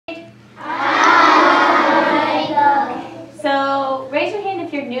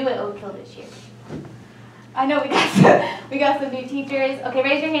Oak Hill this year. I know we got some new teachers. Okay,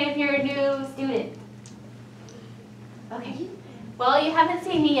 raise your hand if you're a new student. Okay. Well, you haven't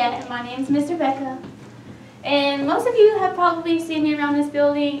seen me yet. My name's Mr. Becca. And most of you have probably seen me around this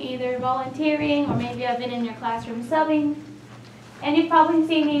building, either volunteering or maybe I've been in your classroom subbing. And you've probably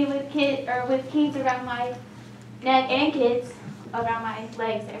seen me with kids around my neck and kids around my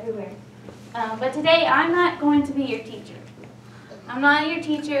legs everywhere. But today I'm not going to be your teacher. I'm not your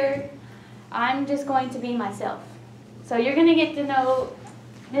teacher. I'm just going to be myself. So you're going to get to know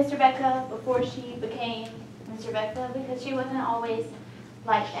Mr. Becca before she became Mr. Becca, because she wasn't always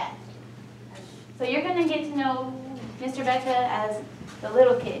like that. So you're going to get to know Mr. Becca as the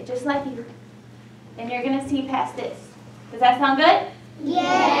little kid, just like you. And you're going to see past this. Does that sound good?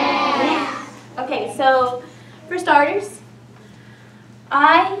 Yeah. Okay, so for starters,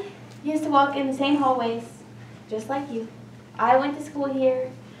 I used to walk in the same hallways, just like you. I went to school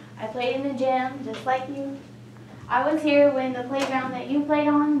here. I played in the gym, just like you. I was here when the playground that you played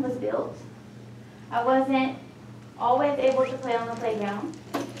on was built. I wasn't always able to play on the playground.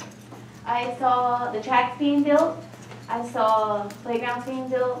 I saw the tracks being built. I saw playgrounds being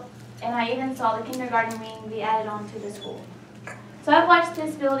built. And I even saw the kindergarten wing be added on to the school. So I've watched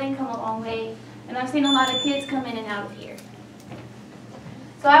this building come a long way, and I've seen a lot of kids come in and out of here.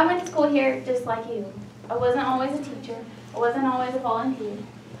 So I went to school here just like you. I wasn't always a teacher. I wasn't always a volunteer.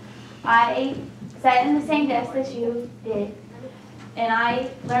 I sat in the same desk that you did, and I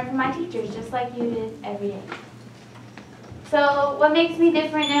learned from my teachers just like you did every day. So what makes me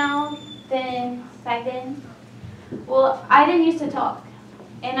different now than back then? Well, I didn't used to talk.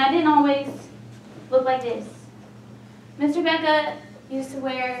 And I didn't always look like this. Mr. Becca used to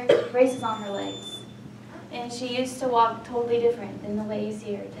wear braces on her legs. And she used to walk totally different than the way you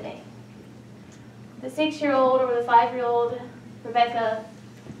see her today. The 6-year-old or the 5-year-old Rebecca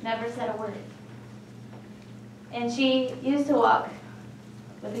never said a word. And she used to walk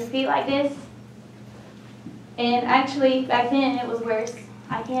with her feet like this. And actually, back then it was worse.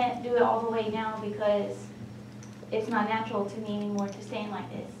 I can't do it all the way now because it's not natural to me anymore to stand like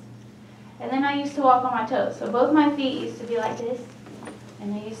this. And then I used to walk on my toes. So both my feet used to be like this,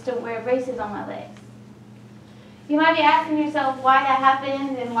 and I used to wear braces on my legs. You might be asking yourself why that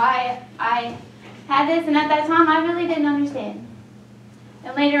happened and why I had this, and at that time I really didn't understand.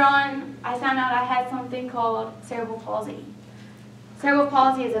 And later on, I found out I had something called cerebral palsy. Cerebral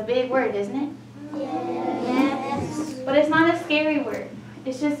palsy is a big word, isn't it? Yes. But it's not a scary word.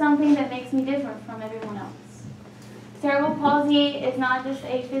 It's just something that makes me different from everyone else. Cerebral palsy is not just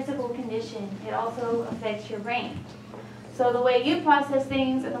a physical condition, it also affects your brain. So the way you process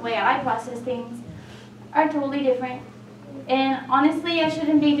things and the way I process things are totally different. And honestly, I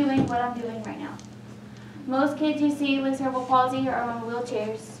shouldn't be doing what I'm doing right now. Most kids you see with cerebral palsy are on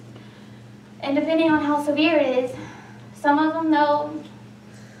wheelchairs. And depending on how severe it is, some of them know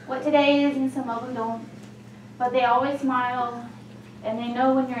what today is and some of them don't. But they always smile and they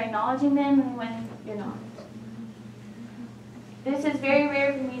know when you're acknowledging them and when you're not. This is very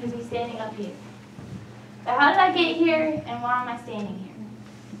rare for me to be standing up here. But how did I get here and why am I standing here?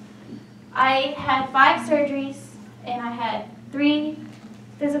 I had 5 surgeries and I had 3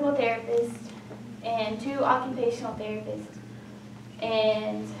 physical therapists and 2 occupational therapists.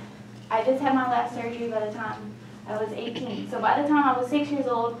 And I just had my last surgery by the time I was 18. So by the time I was 6 years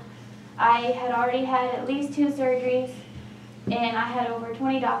old, I had already had at least 2 surgeries and I had over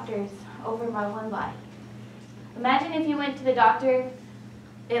 20 doctors over my one body. Imagine if you went to the doctor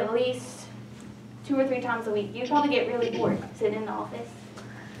at least 2 or 3 times a week. You'd probably get really bored sitting in the office.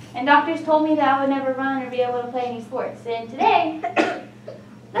 And doctors told me that I would never run or be able to play any sports. And today,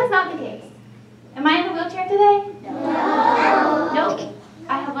 that's not the case. Am I in a wheelchair today? No. Nope.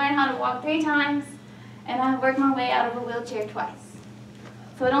 I have learned how to walk 3 times, and I have worked my way out of a wheelchair twice.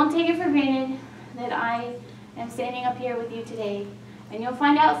 So don't take it for granted that I am standing up here with you today. And you'll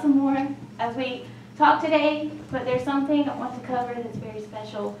find out some more as we talk today, but there's something I want to cover that's very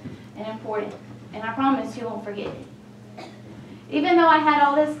special and important, and I promise you won't forget it. Even though I had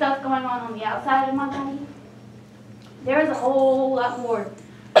all this stuff going on the outside of my body, there is a whole lot more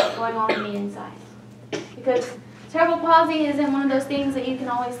going on the inside. Because cerebral palsy isn't one of those things that you can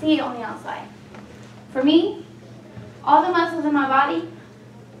always see on the outside. For me, all the muscles in my body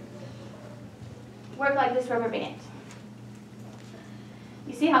work like this rubber band.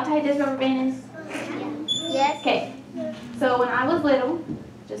 You see how tight this rubber band is? Yes. Okay, so when I was little,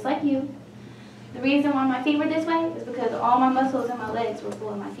 just like you, the reason why my feet were this way is because all my muscles in my legs were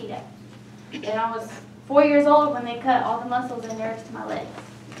pulling my feet up. And I was 4 years old when they cut all the muscles and nerves to my legs.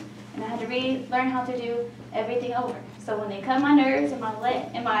 And I had to learn how to do everything over. So when they cut my nerves and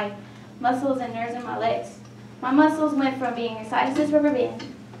my muscles and nerves in my legs, my muscles went from being as tight as this rubber band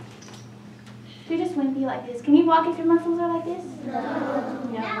to just wimpy like this. Can you walk if your muscles are like this?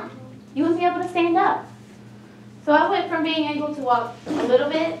 No. You wouldn't be able to stand up. So I went from being able to walk a little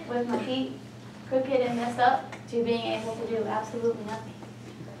bit with my feet crooked and messed up to being able to do absolutely nothing.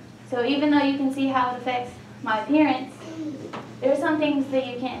 So even though you can see how it affects my appearance, there are some things that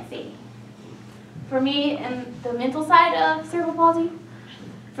you can't see. For me, and the mental side of cerebral palsy,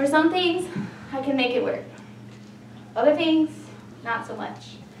 for some things, I can make it work. Other things, not so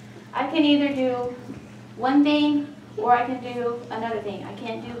much. I can either do one thing or I can do another thing. I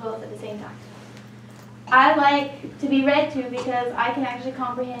can't do both at the same time. I like to be read to because I can actually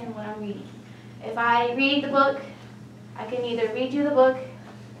comprehend what I'm reading. If I read the book, I can either read you the book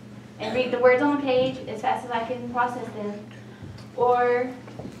and read the words on the page as fast as I can process them, or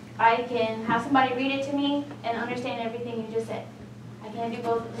I can have somebody read it to me and understand everything you just said. I can't do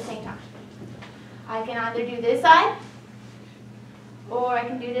both at the same time. I can either do this side or I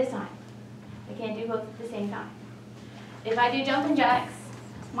can do this side. I can't do both at the same time. If I do jumping jacks,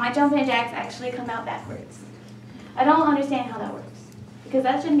 my jumping jacks actually come out backwards. I don't understand how that works because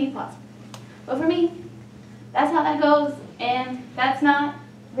that shouldn't be possible. But for me, that's how that goes, and that's not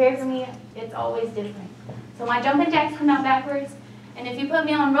rare for me. It's always different. So my jumping jacks come out backwards, and if you put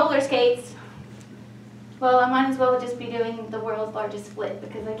me on roller skates, well, I might as well just be doing the world's largest split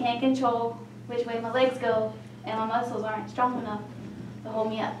because I can't control which way my legs go, and my muscles aren't strong enough to hold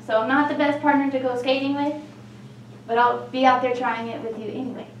me up. So I'm not the best partner to go skating with, but I'll be out there trying it with you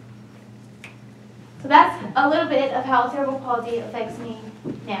anyway. So that's a little bit of how cerebral palsy affects me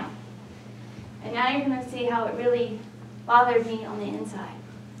now. And now you're going to see how it really bothered me on the inside.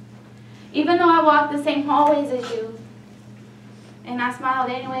 Even though I walked the same hallways as you, and I smiled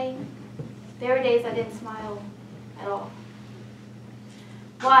anyway, there were days I didn't smile at all.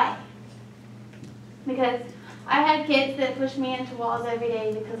 Why? Because I had kids that pushed me into walls every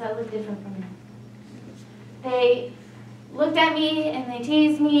day because I looked different from them. They looked at me and they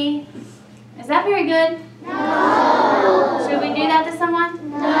teased me. Is that very good? No. Should we do that to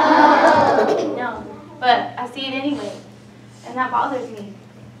someone? No. No. But I see it anyway. And that bothers me.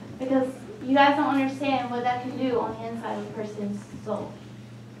 Because you guys don't understand what that can do on the inside of a person's soul.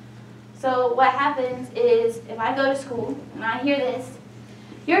 So what happens is if I go to school and I hear this,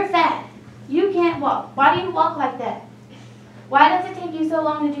 you're fat. You can't walk. Why do you walk like that? Why does it take you so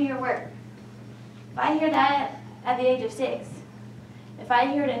long to do your work? If I hear that at the age of 6, if I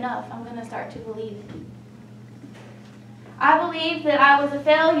hear it enough, I'm going to start to believe it. I believed that I was a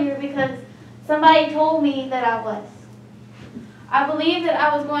failure because somebody told me that I was. I believed that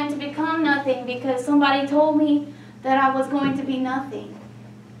I was going to become nothing because somebody told me that I was going to be nothing.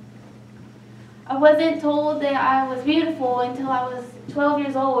 I wasn't told that I was beautiful until I was 12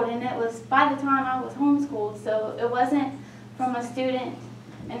 years old, and it was by the time I was homeschooled, so it wasn't from a student,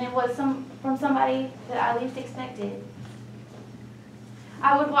 and it was from somebody that I least expected.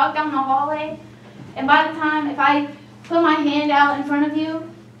 I would walk down the hallway, and by the time if I put my hand out in front of you,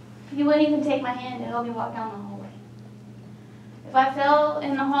 you wouldn't even take my hand to help me walk down the hallway. If I fell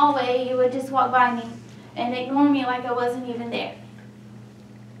in the hallway, you would just walk by me and ignore me like I wasn't even there.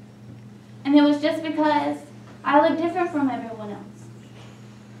 And it was just because I look different from everyone else.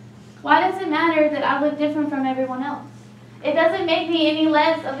 Why does it matter that I look different from everyone else? It doesn't make me any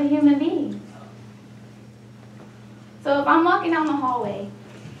less of a human being. So if I'm walking down the hallway,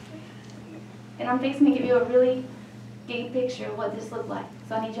 and I'm fixing to give you a really deep picture of what this looked like.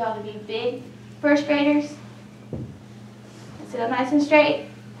 So I need y'all to be big first graders. Sit up nice and straight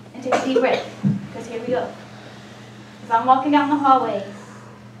and take a deep breath. Because here we go. As I'm walking down the hallway,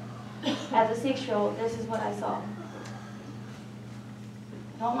 as a 6-year-old, this is what I saw.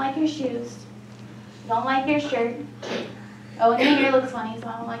 Don't like your shoes. Don't like your shirt. Oh, and your hair looks funny, so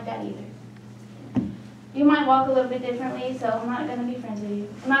I don't like that either. You might walk a little bit differently, so I'm not going to be friends with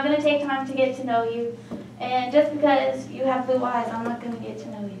you. I'm not going to take time to get to know you. And just because you have blue eyes, I'm not going to get to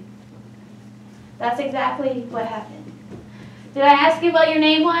know you. That's exactly what happened. Did I ask you what your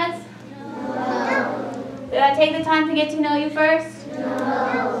name was? No. Did I take the time to get to know you first?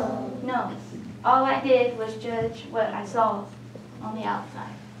 No. No. All I did was judge what I saw on the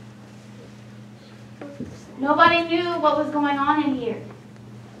outside. Nobody knew what was going on in here.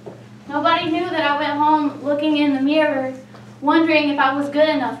 Nobody knew that I went home looking in the mirror, wondering if I was good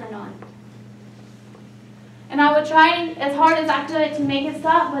enough or not. And I would try as hard as I could to make it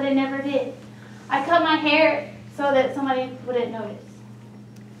stop, but it never did. I cut my hair so that somebody wouldn't notice.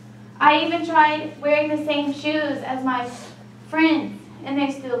 I even tried wearing the same shoes as my friends, and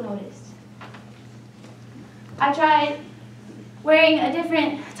they still noticed. I tried wearing a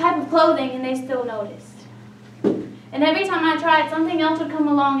different type of clothing and they still noticed. And every time I tried, something else would come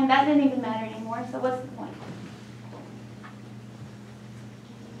along and that didn't even matter anymore, so what's the point?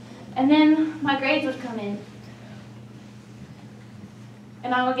 And then my grades would come in.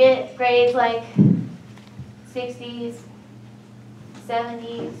 And I would get grades like 60s,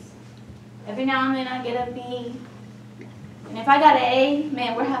 70s. Every now and then I'd get a B. And if I got an A,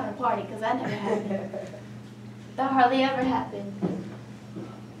 man, we're having a party because that never happened. That hardly ever happened.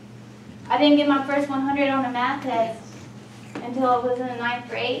 I didn't get my first 100 on a math test until I was in the 9th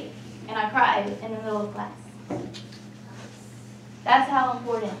grade, and I cried in the middle of class. That's how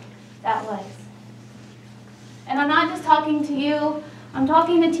important that was. And I'm not just talking to you, I'm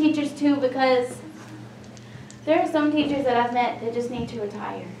talking to teachers too, because there are some teachers that I've met that just need to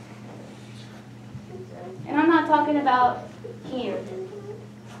retire. And I'm not talking about here.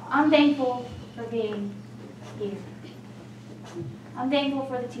 I'm thankful for being here. I'm thankful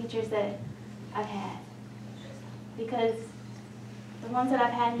for the teachers that I've had, because the ones that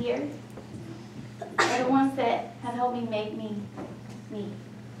I've had here are the ones that have helped me make me me.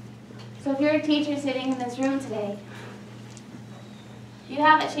 So if you're a teacher sitting in this room today, you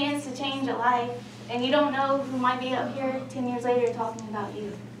have a chance to change a life, and you don't know who might be up here 10 years later talking about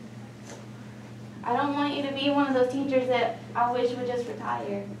you. I don't want you to be one of those teachers that I wish would just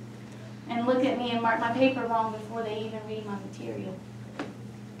retire and look at me and mark my paper wrong before they even read my material.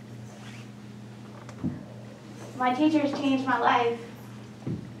 My teachers changed my life,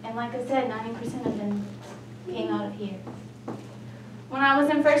 and like I said, 90% of them came out of here. When I was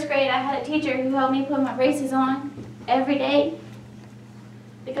in 1st grade, I had a teacher who helped me put my braces on every day,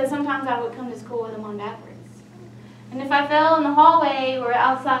 because sometimes I would come to school with them on backwards. And if I fell in the hallway or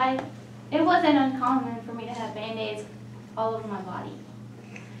outside, it wasn't uncommon for me to have Band-Aids all over my body.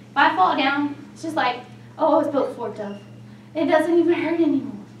 If I fall down, it's just like, oh, I was built for tough. It doesn't even hurt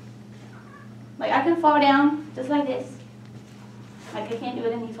anymore. Like, I can fall down just like this. Like, I can't do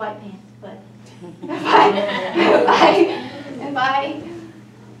it in these white pants, but if I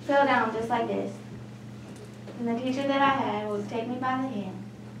fell down just like this, and the teacher that I had would take me by the hand,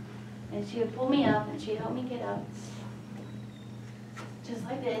 and she would pull me up, and she'd help me get up, just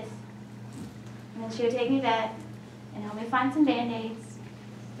like this. And then she would take me back and help me find some Band-Aids,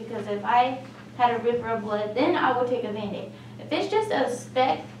 because if I had a river of blood, then I would take a Band-Aid. If it's just a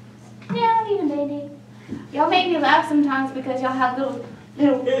speck, yeah, I don't need a Band-Aid. Y'all make me laugh sometimes because y'all have little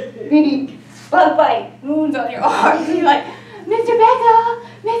bitty bug bite wounds on your arms. And you're like, Mr. Becca,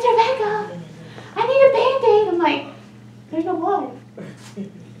 I need a Band-Aid. I'm like, there's no blood.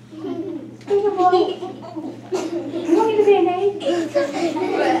 There's no blood. You don't need a Band-Aid.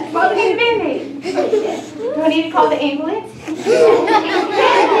 Mother needs a Band-Aid. Do I need to call the ambulance?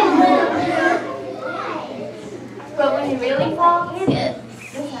 But when you really fall, listen,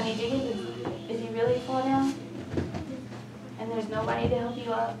 I need you to get this. If you really fall down and there's nobody to help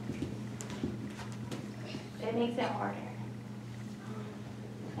you up, it makes it harder.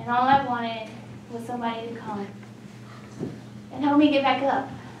 And all I wanted was somebody to come and help me get back up.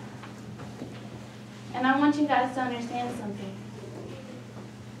 And I want you guys to understand something.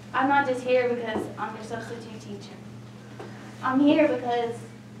 I'm not just here because I'm your substitute teacher. I'm here because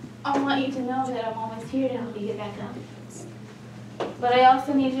I want you to know that I'm always here to help you get back up. But I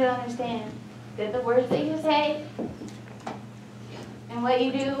also need you to understand that the words that you say and what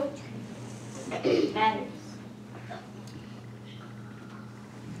you do matters.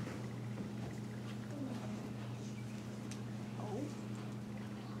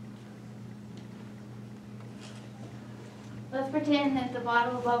 Let's pretend that the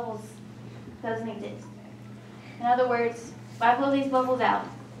bottle of bubbles doesn't exist. In other words, if I blow these bubbles out,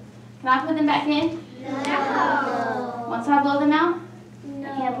 can I put them back in? No. Once I blow them out, I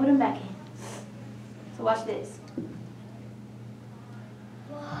can't put them back in. So watch this.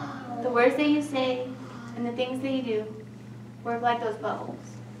 The words that you say and the things that you do work like those bubbles.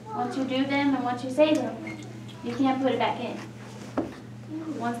 Once you do them and once you say them, you can't put it back in.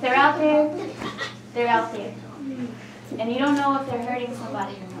 Once they're out there, they're out there. And you don't know if they're hurting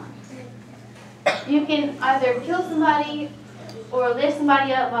somebody or not. You can either kill somebody or lift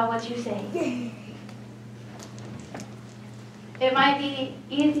somebody up by what you say. It might be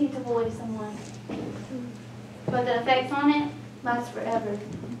easy to bully someone, but the effects on it last forever.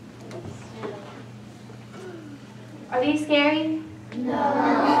 Are these scary? No.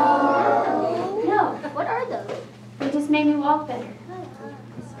 No. What are those? They just made me walk better.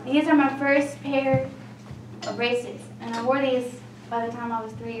 These are my first pair of braces, and I wore these by the time I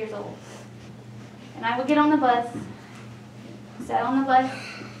was 3 years old. And I would get on the bus, sat on the bus,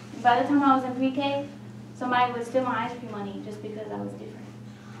 and by the time I was in pre-K, somebody would steal my ice cream money just because I was different.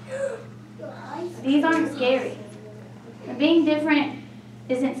 These aren't scary. And being different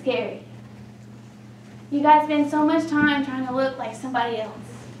isn't scary. You guys spend so much time trying to look like somebody else.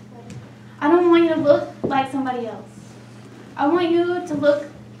 I don't want you to look like somebody else. I want you to look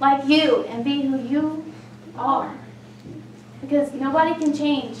like you and be who you are. Because nobody can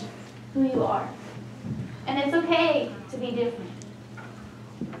change who you are. And it's okay to be different.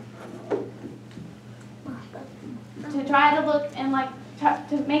 To try to look and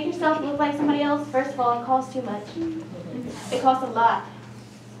to make yourself look like somebody else, first of all, it costs too much. It costs a lot.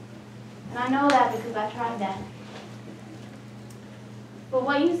 And I know that because I tried that. But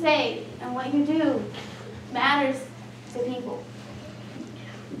what you say and what you do matters to people.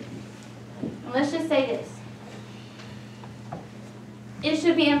 And let's just say this. It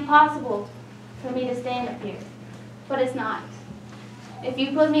should be impossible for me to stand up here, but it's not. If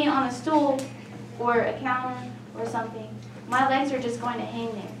you put me on a stool or a counter or something, my legs are just going to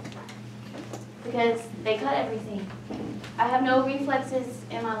hang there because they cut everything. I have no reflexes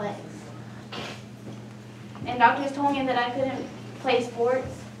in my legs. And doctors told me that I couldn't play sports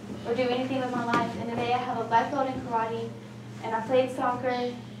or do anything with my life. And today I have a black belt in karate, and I played soccer,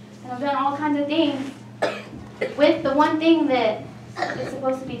 and I've done all kinds of things with the one thing that is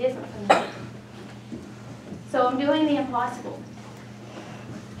supposed to be different from me. So I'm doing the impossible.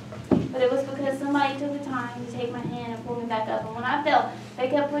 But it was because somebody took the time to take my hand and pull me back up. And when I fell, they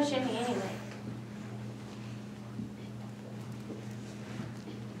kept pushing me anyway.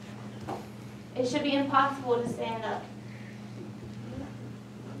 It should be impossible to stand up.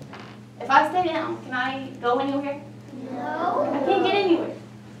 If I stay down, can I go anywhere? No. I can't get anywhere.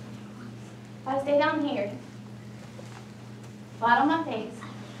 If I stay down here, flat on my face,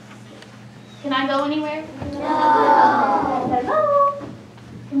 can I go anywhere? No. Hello?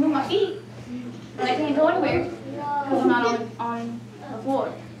 I can move my feet, but I can't go anywhere because I'm not on the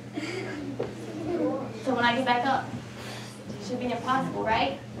floor. So when I get back up, it should be impossible,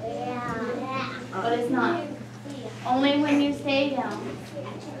 right? Yeah. But it's not. Only when you stay down,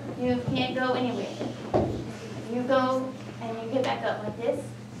 you can't go anywhere. If you go and you get back up like this,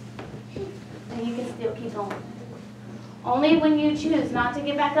 then you can still keep going. Only when you choose not to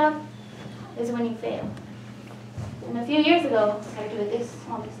get back up is when you fail. And a few years ago, I do it this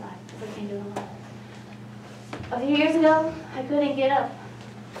on this side, because I can't do it on that. A few years ago, I couldn't get up,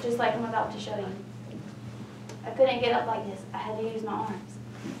 just like I'm about to show you. I couldn't get up like this. I had to use my arms.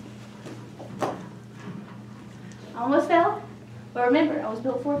 I almost fell, but remember, I was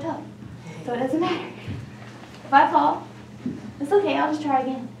built for a tub, so it doesn't matter. If I fall, it's okay, I'll just try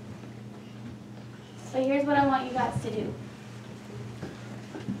again. But here's what I want you guys to do.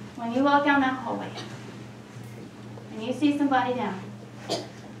 When you walk down that hallway, and you see somebody down,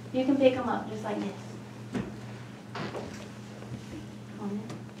 you can pick them up just like this.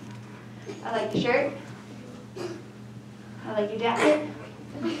 I like your shirt. I like your jacket.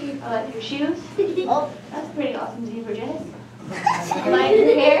 I like your shoes. Oh, that's a pretty awesome zebra dress. I like your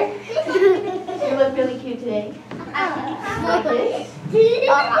hair. You look really cute today. Like this.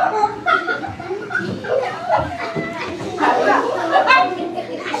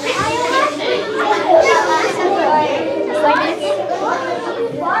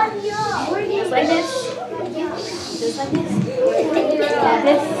 Just like this. Just like this. Just like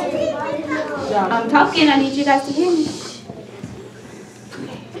this. Like this. I'm talking, I need you guys to hear me.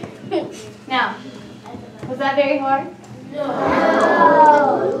 Now, was that very hard? No.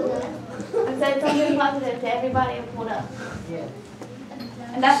 I said something positive to everybody who pulled up.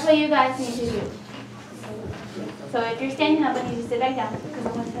 And that's what you guys need to do. So if you're standing up, I need you to sit back down because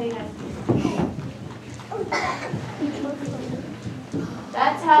I'm going to tell you guys.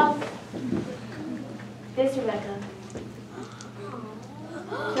 That's how this Rebecca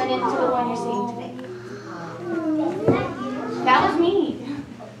turned into the one you're seeing today. That was me.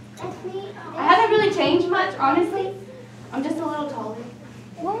 I haven't really changed much, honestly. I'm just a little taller.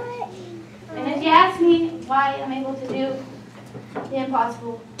 What? And if you ask me why I'm able to do the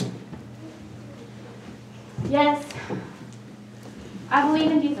impossible, yes, I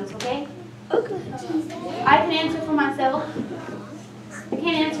believe in Jesus, okay? Okay. I can answer for myself. I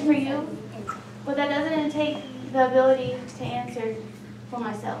can't answer for you, but that doesn't take the ability to answer for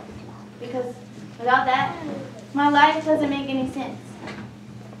myself. Because without that, my life doesn't make any sense.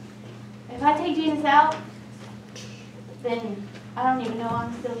 If I take Jesus out, then I don't even know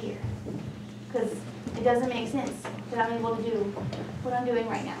I'm still here. Because it doesn't make sense that I'm able to do what I'm doing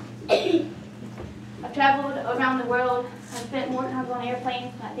right now. I've traveled around the world. I've spent more times on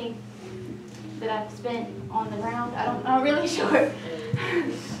airplanes than I think that I've spent on the ground. I'm not really sure.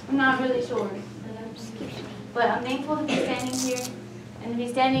 I'm not really sure. But I'm thankful to be standing here and to be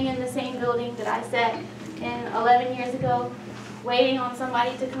standing in the same building that I sat in 11 years ago, waiting on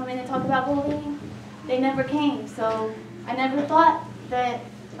somebody to come in and talk about bullying. They never came, so I never thought that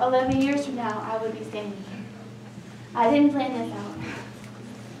 11 years from now I would be standing here. I didn't plan this out.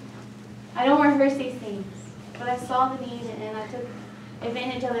 I don't rehearse these things, but I saw the need and I took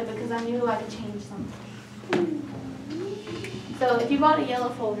advantage of it because I knew I could change something. So if you bought a yellow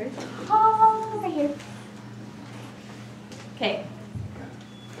folder, right here. Okay.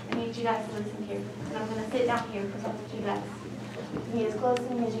 I need you guys to listen here. And I'm going to sit down here because I want you guys to be as close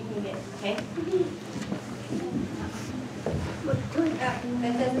to me as you can get, okay?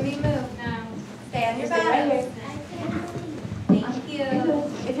 That doesn't mean move. No. Stay on your Sit right back. here. Thank you.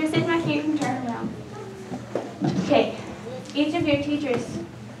 If you're sitting right here, you can turn around. Okay. Each of your teachers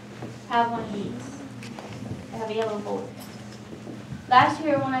have one of these. They have a yellow folder. Last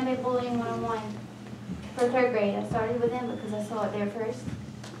year when I did Bullying 101 for 3rd grade, I started with them because I saw it there first.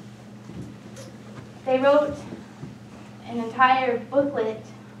 They wrote an entire booklet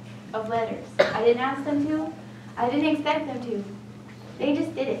of letters. I didn't ask them to. I didn't expect them to. They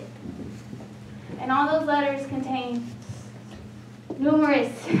just did it. And all those letters contain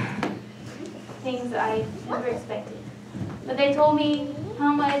numerous things that I never expected. But they told me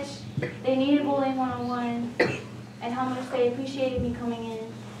how much they needed Bullying 101 and how much they appreciated me coming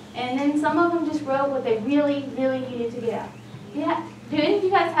in. And then some of them just wrote what they really, really needed to get out. Yeah. Do any of you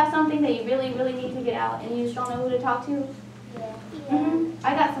guys have something that you really, really need to get out and you just don't know who to talk to? Yeah. Mm-hmm.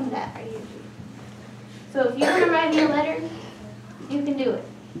 I got some of that right here. So if you want to write me a letter, you can do it.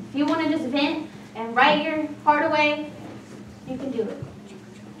 If you want to just vent and write your heart away, you can do it.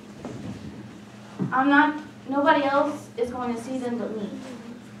 Nobody else is going to see them but me.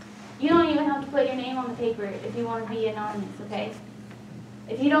 You don't even have to put your name on the paper if you want to be anonymous, okay?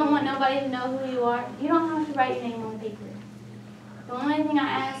 If you don't want nobody to know who you are, you don't have to write your name on the paper. The only thing I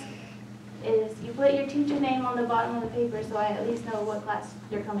ask is you put your teacher's name on the bottom of the paper so I at least know what class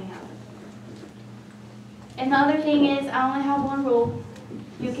you're coming out of. And the other thing is, I only have one rule.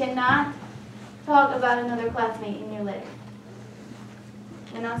 You cannot talk about another classmate in your letter.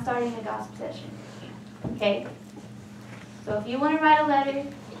 We're not starting a gossip session, okay? So if you want to write a letter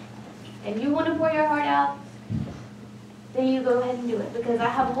and you want to pour your heart out, then you go ahead and do it. Because I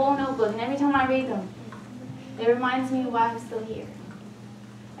have a whole notebook, and every time I read them, it reminds me why I'm still here.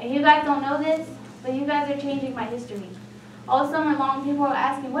 And you guys don't know this, but you guys are changing my history. All summer long, people are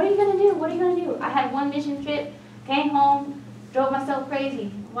asking, what are you going to do? What are you going to do? I had one mission trip, came home, drove myself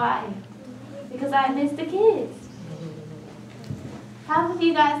crazy. Why? Because I missed the kids. Half of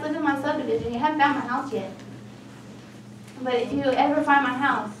you guys live in my subdivision. You haven't found my house yet. But if you ever find my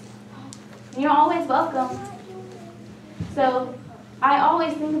house, you're always welcome. So I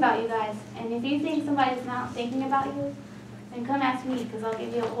always think about you guys. And if you think somebody's not thinking about you, then come ask me, because I'll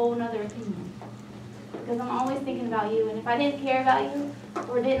give you a whole nother opinion. Because I'm always thinking about you. And if I didn't care about you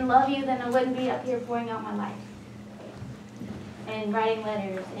or didn't love you, then I wouldn't be up here pouring out my life and writing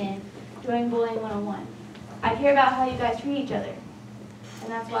letters and doing Bullying 101. I care about how you guys treat each other. And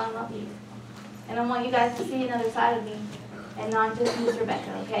that's why I love you. And I want you guys to see another side of me and not just Miss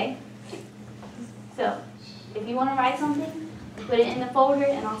Rebecca, okay? So, if you want to write something, put it in the folder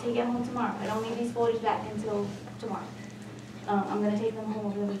and I'll take it home tomorrow. I don't need these folders back until tomorrow. I'm going to take them home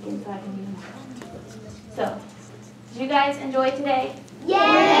over the weekend so I can use them. So, did you guys enjoy today?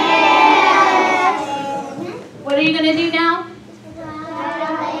 Yes! What are you going to do now?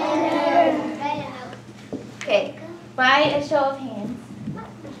 Okay, by a show of hands.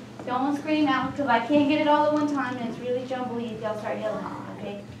 Don't scream out because I can't get it all at one time and it's really jumbly if y'all start yelling,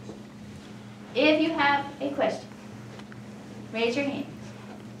 okay? If you have a question, raise your hand.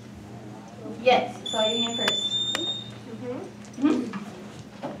 Yes, saw your hand first. Mm-hmm.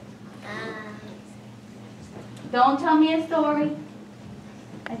 Don't tell me a story.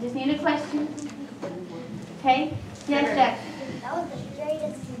 I just need a question. Okay? Yes, Jack. That was the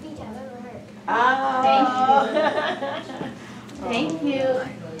straightest speech I've ever heard. Thank you.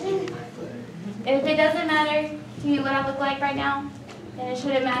 If it doesn't matter to you what I look like right now, then it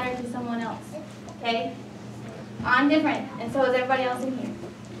shouldn't matter to someone else. Okay? I'm different, and so is everybody else in here.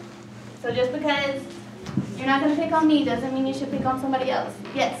 So just because you're not going to pick on me doesn't mean you should pick on somebody else.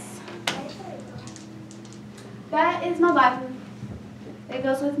 Yes. That is my Bible. It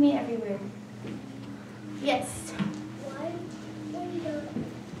goes with me everywhere. Yes.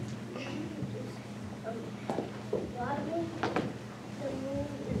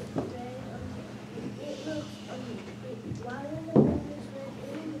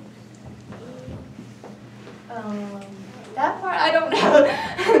 That part I don't know.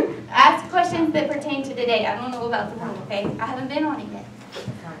 Ask questions that pertain to today. today. I don't know about the moon, okay? I haven't been on it yet.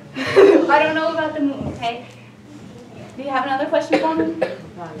 I don't know about the moon, okay? Do you have another question for me?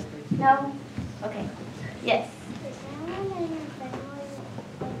 No? Okay. Yes.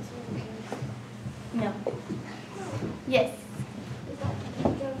 No. Yes.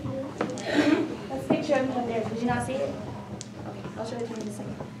 That's a picture of me up there. Did you not see it? Okay, I'll show it to you in a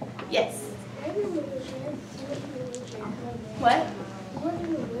second. Yes. What?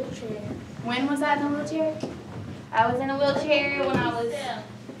 When was I in a wheelchair? I was in a wheelchair when I was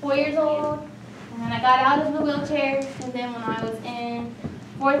 4 years old. And then I got out of the wheelchair. And then when I was in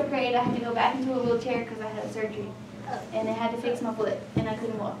 4th grade, I had to go back into a wheelchair because I had a surgery. And they had to fix my foot. And I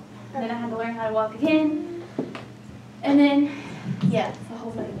couldn't walk. And then I had to learn how to walk again. And then, yeah, it's a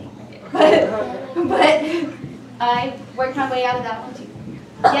whole other thing. But I worked my way out of that one too.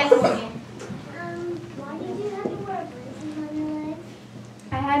 Yes, Morgan. Why did you have to wear braces on your legs?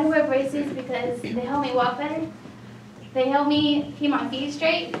 I had to wear braces because they help me walk better. They help me keep my feet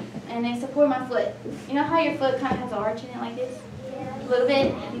straight, and they support my foot. You know how your foot kind of has an arch in it like this? A little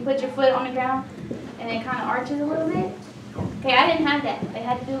bit. You put your foot on the ground, and it kind of arches a little bit. Okay, I didn't have that. They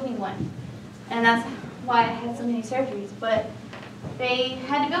had to build me one. And that's why I had so many surgeries. But they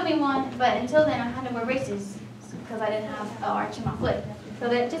had to build me one, but until then I had to wear braces because I didn't have an arch in my foot. So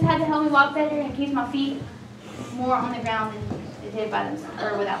they just had to help me walk better and keep my feet more on the ground than it did by themselves,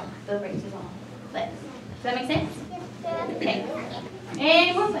 or without the braces on legs. Does that make sense? Okay.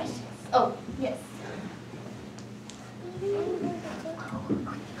 Any more questions? Oh, yes.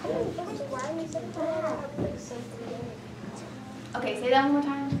 Okay, say that one more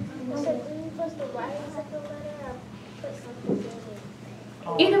time.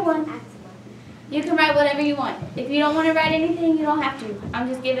 Either one. You can write whatever you want. If you don't want to write anything, you don't have to. I'm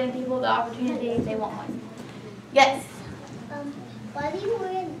just giving people the opportunity if they want one. Yes? Why do you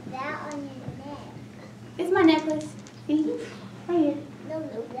wear that on your neck? It's my necklace. See? Right here. No,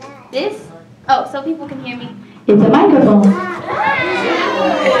 that. This? Oh, so people can hear me. It's a microphone.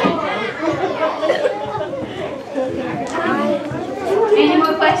 Any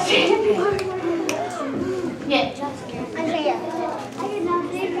more questions? Yes.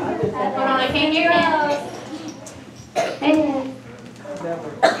 Hold on, I can't hear you. Hey.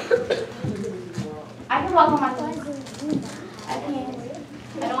 I can walk on my toes. I can.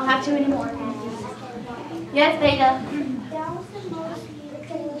 I don't have to anymore. Yes, Veda.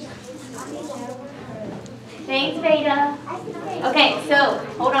 Thanks, Veda. Okay, so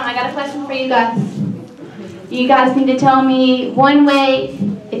hold on. I got a question for you guys. You guys need to tell me one way,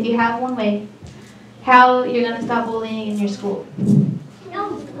 if you have one way, how you're going to stop bullying in your school.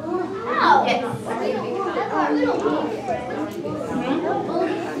 Yes.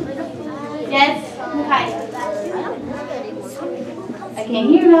 Yes, Micaiah. I can't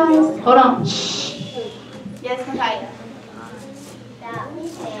hear you guys. Hold on. Shh. Yes, Micaiah.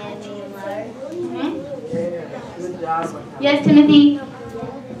 Yes, Timothy.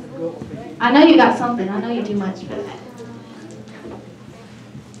 I know you got something. I know you do much for that.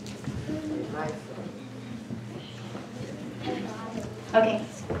 Okay.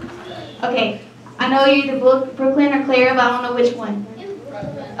 Okay. I know you're either Brooklyn or Clara, but I don't know which one.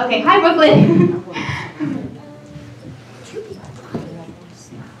 Okay. Hi, Brooklyn.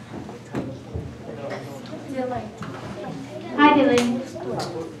 Hi, Dylan.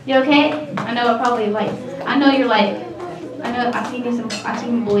 You okay? I know I probably I know you're I've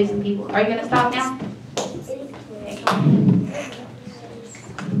seen you bully some people. Are you gonna stop now? Okay.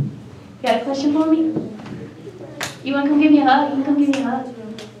 You got a question for me? You wanna come give me a hug? You can come give me a hug.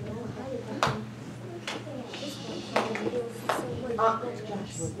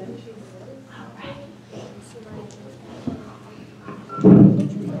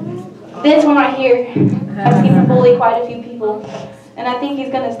 This one right here, I've seen him bully quite a few people, and I think he's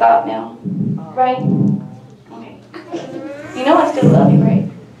gonna stop now, right? Okay. You know I still love you, right?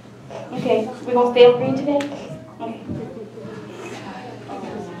 Okay, we're gonna stay on green today? Okay.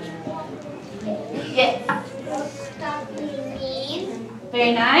 Yes.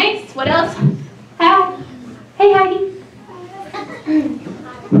 Very nice. What else? Hi. Hey, Heidi.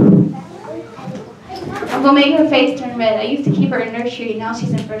 I'm gonna make her face turn red. I used to keep her in nursery, now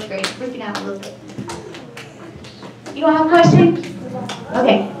she's in 1st grade. Freaking out a little bit. You don't have questions?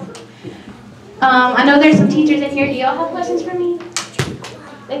 Okay. I know there's some teachers in here. Do y'all have questions for me?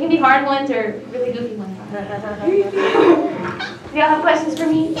 They can be hard ones or really goofy ones. Do y'all have questions for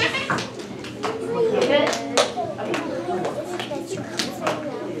me? You good? Okay.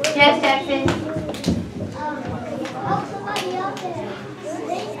 Yes, Jackson.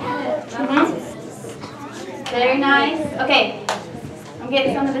 Very nice. Okay. I'm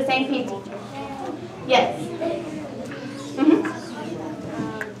getting some of the same people. Yes. Mhm.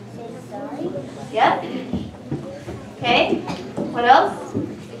 Yep. Okay. What else?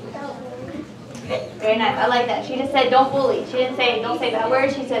 Very nice. I like that. She just said don't bully. She didn't say don't say that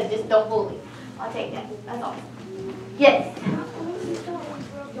word. She said just don't bully. I'll take that. That's all. Yes.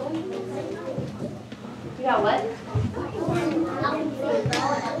 You got what?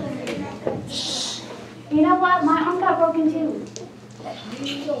 You know what? My arm got broken too.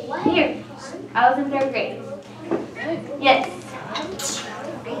 Here. I was in 3rd grade. Yes.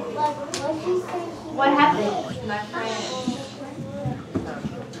 What happened? My friend.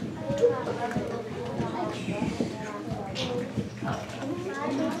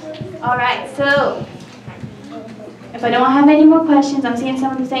 All right, so if I don't have any more questions, I'm seeing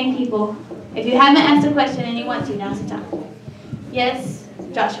some of the same people. If you haven't asked a question and you want to, now's the time. Yes,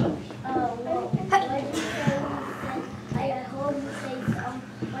 Joshua.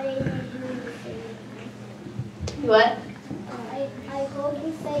 What? I hope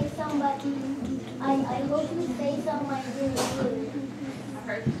you say somebody. I hope you say somebody really good. I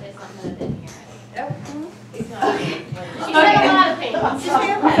heard you say something that I didn't hear. You said a lot of things.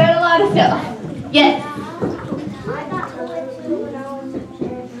 You said a lot of stuff. Yes. I got bullied too when I was in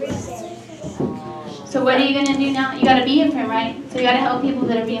 3rd grade. So what are you going to do now? You got to be a friend, right? So you got to help people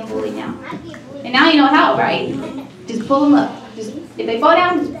that are being bullied now. And now you know how, right? Just pull them up. Just if they fall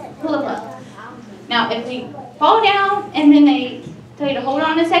down, just pull them up. Now, if they fall down and then they tell you to hold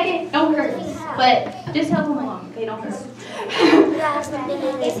on a second, don't hurt them. But just help them along. Okay, don't hurt them.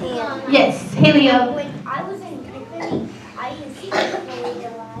 Yes, Haley. When I was in 3rd grade, I used to get bullied a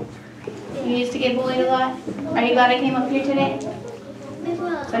lot. You used to get bullied a lot. Are you glad I came up here today?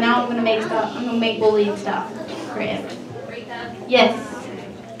 So now I'm gonna make bullying stop forever. Yes.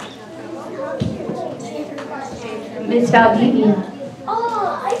 Miss Valdivia.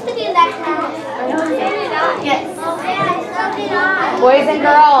 Oh, I used to be in that class. Yes. Oh, yeah, I still did not. Boys and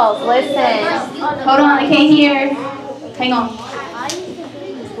girls, listen. Hold on, I can't hear. Hang on. I used to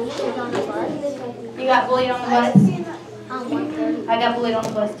be bullied on the bus. You got bullied on the bus? I got bullied on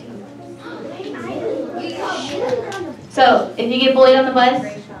the bus too. So, if you get bullied on the bus,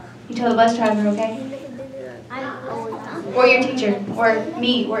 you tell the bus driver, okay? Or your teacher, or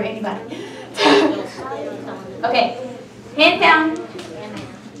me, or anybody. Okay, hands down.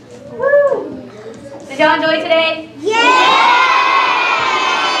 Woo! Did y'all enjoy today? Yeah!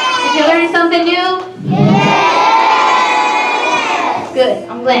 Did you learn something new? Yeah! Good,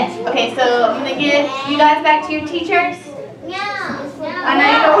 I'm glad. Okay, so I'm going to give you guys back to your teachers. Yeah! I know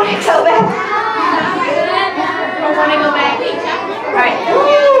you don't want to go back. Don't want to go back. Alright,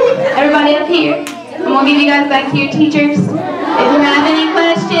 everybody up here. I'm going to give you guys back to your teachers. If you have any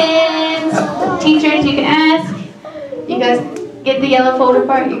questions, teachers, you can ask. You guys get the yellow folder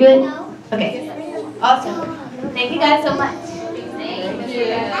part, you good? Okay, awesome. Thank you guys so much.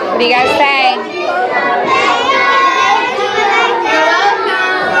 What do you guys say?